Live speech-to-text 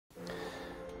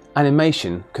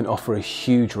Animation can offer a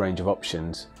huge range of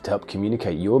options to help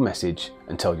communicate your message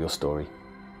and tell your story.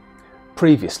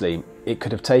 Previously, it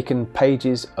could have taken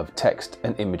pages of text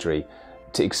and imagery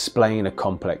to explain a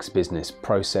complex business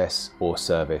process or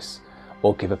service,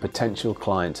 or give a potential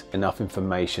client enough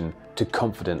information to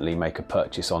confidently make a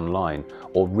purchase online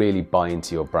or really buy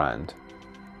into your brand.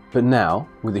 But now,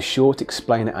 with a short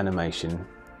explainer animation,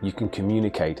 you can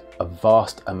communicate a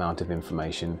vast amount of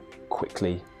information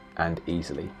quickly and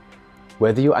easily.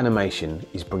 Whether your animation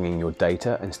is bringing your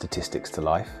data and statistics to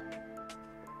life,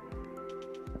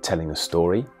 telling a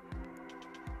story,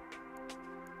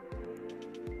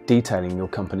 detailing your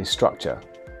company's structure,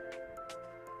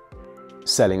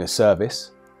 selling a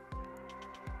service,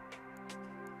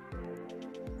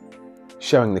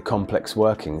 showing the complex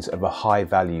workings of a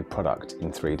high-value product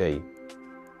in 3D,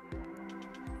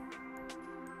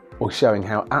 or showing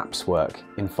how apps work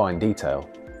in fine detail.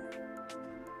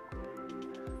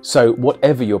 So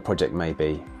whatever your project may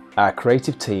be, our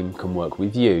creative team can work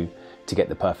with you to get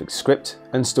the perfect script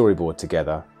and storyboard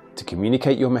together to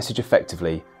communicate your message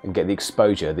effectively and get the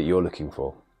exposure that you're looking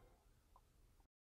for.